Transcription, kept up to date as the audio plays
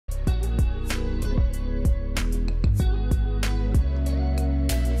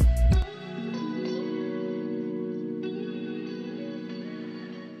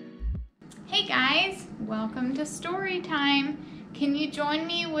welcome to Storytime. Can you join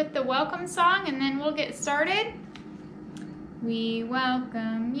me with the welcome song and then we'll get started? We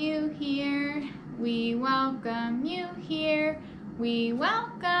welcome you here, we welcome you here, we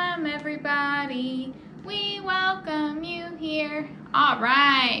welcome everybody, we welcome you here. All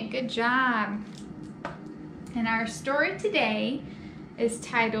right, good job. And our story today is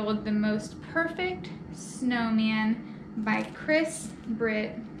titled The Most Perfect Snowman by Chris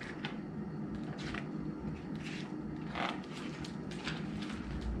Britt.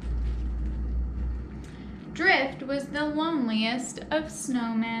 Drift was the loneliest of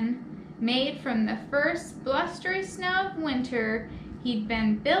snowmen. Made from the first blustery snow of winter, he'd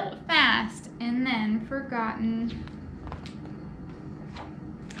been built fast and then forgotten.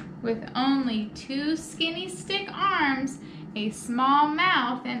 With only 2 skinny stick arms, a small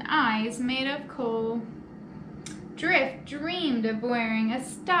mouth, and eyes made of coal, Drift dreamed of wearing a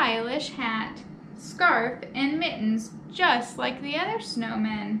stylish hat, scarf, and mittens just like the other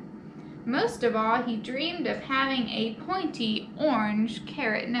snowmen. Most of all, he dreamed of having a pointy orange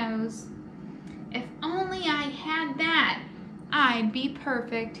carrot nose. If only I had that, I'd be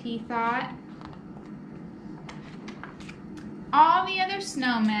perfect, he thought. All the other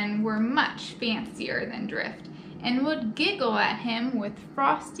snowmen were much fancier than Drift and would giggle at him with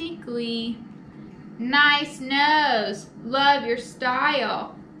frosty glee. Nice nose, love your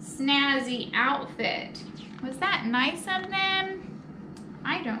style, snazzy outfit. Was that nice of them?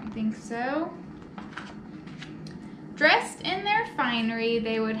 I don't think so. Dressed in their finery,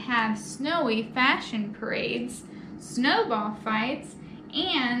 they would have snowy fashion parades, snowball fights,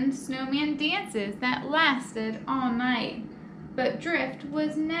 and snowman dances that lasted all night. But Drift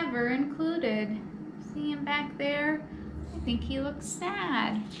was never included. See him back there? I think he looks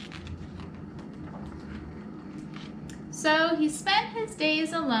sad. So he spent his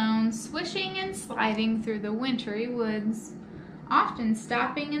days alone, swishing and sliding through the wintry woods, often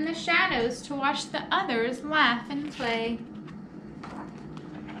stopping in the shadows to watch the others laugh and play.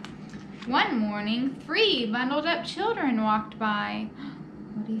 One morning, 3 bundled up children walked by.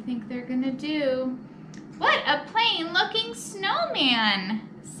 What do you think they're gonna do? What a plain looking snowman,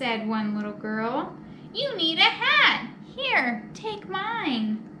 said one little girl. You need a hat. Here, take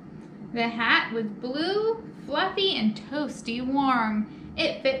mine. The hat was blue, fluffy, and toasty warm.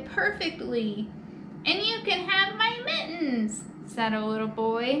 It fit perfectly. And you can have my mittens, said a little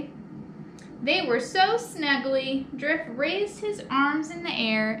boy. They were so snuggly, Drift raised his arms in the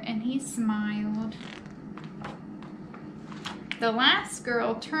air and he smiled. The last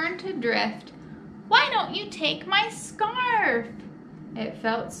girl turned to Drift. Why don't you take my scarf? It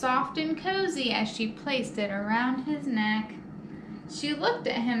felt soft and cozy as she placed it around his neck. She looked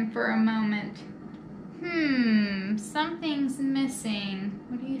at him for a moment. Something's missing.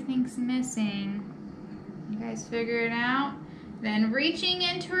 What do you think's missing? You guys figure it out? Then reaching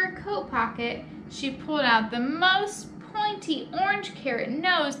into her coat pocket, she pulled out the most pointy orange carrot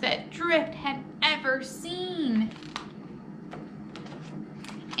nose that Drift had ever seen.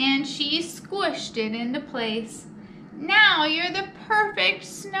 And she squished it into place. Now you're the perfect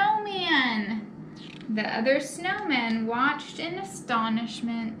snowman. The other snowmen watched in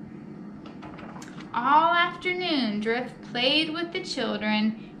astonishment. All afternoon, Drift played with the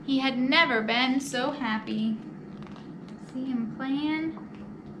children. He had never been so happy. See him playing?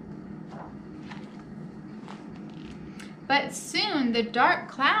 But soon the dark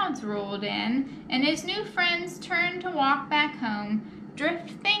clouds rolled in, and his new friends turned to walk back home.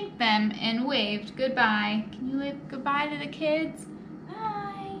 Drift thanked them and waved goodbye. Can you wave goodbye to the kids?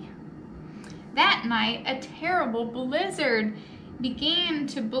 Bye. That night, a terrible blizzard began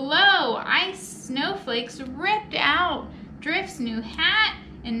to blow. Ice snowflakes ripped out Drift's new hat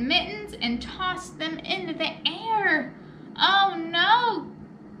and mittens and tossed them into the air. Oh no,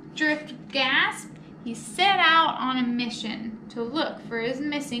 Drift gasped. He set out on a mission to look for his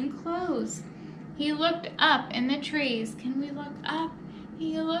missing clothes. He looked up in the trees. Can we look up?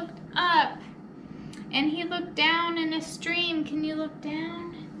 He looked up. And he looked down in a stream. Can you look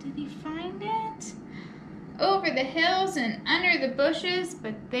down? Did he find it? Over the hills and under the bushes,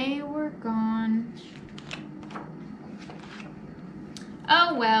 but they were gone.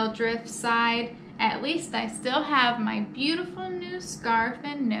 Oh well, Drift sighed. At least I still have my beautiful new scarf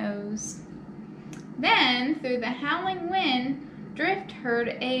and nose. Then, through the howling wind, Drift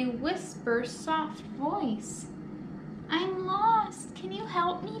heard a whisper soft voice. I'm lost. Can you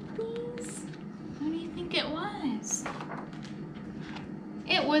help me, please? What do you think it was?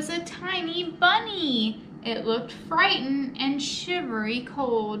 It was a tiny bunny. It looked frightened and shivery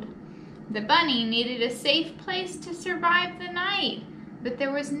cold. The bunny needed a safe place to survive the night. but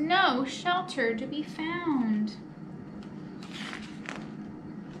there was no shelter to be found.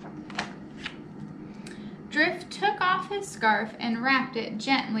 Drift took off his scarf and wrapped it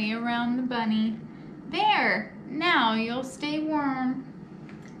gently around the bunny. There, now you'll stay warm.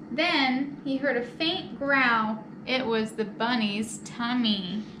 Then he heard a faint growl. It was the bunny's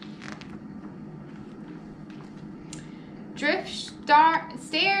tummy. Drift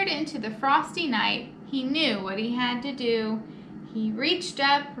stared into the frosty night. He knew what he had to do. He reached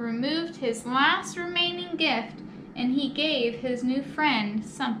up, removed his last remaining gift, and he gave his new friend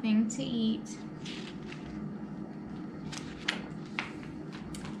something to eat.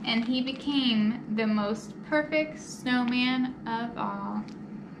 And he became the most perfect snowman of all.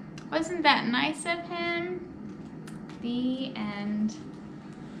 Wasn't that nice of him? The end.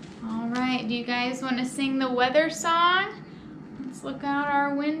 All right, do you guys want to sing the weather song? Let's look out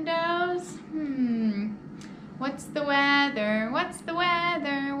our windows. What's the weather? What's the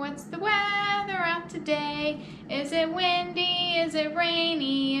weather? What's the weather out today? Is it windy? Is it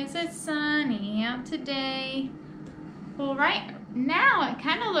rainy? Is it sunny out today? Well, right now it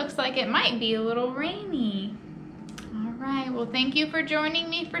kind of looks like it might be a little rainy. All right, well, thank you for joining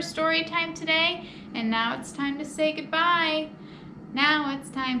me for story time today. And now it's time to say goodbye. Now it's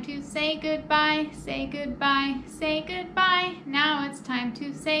time to say goodbye, say goodbye, say goodbye. Now it's time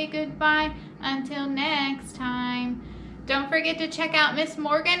to say goodbye until next time. Don't forget to check out Miss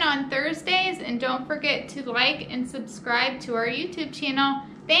Morgan on Thursdays, and don't forget to like and subscribe to our YouTube channel.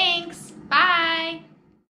 Thanks, bye.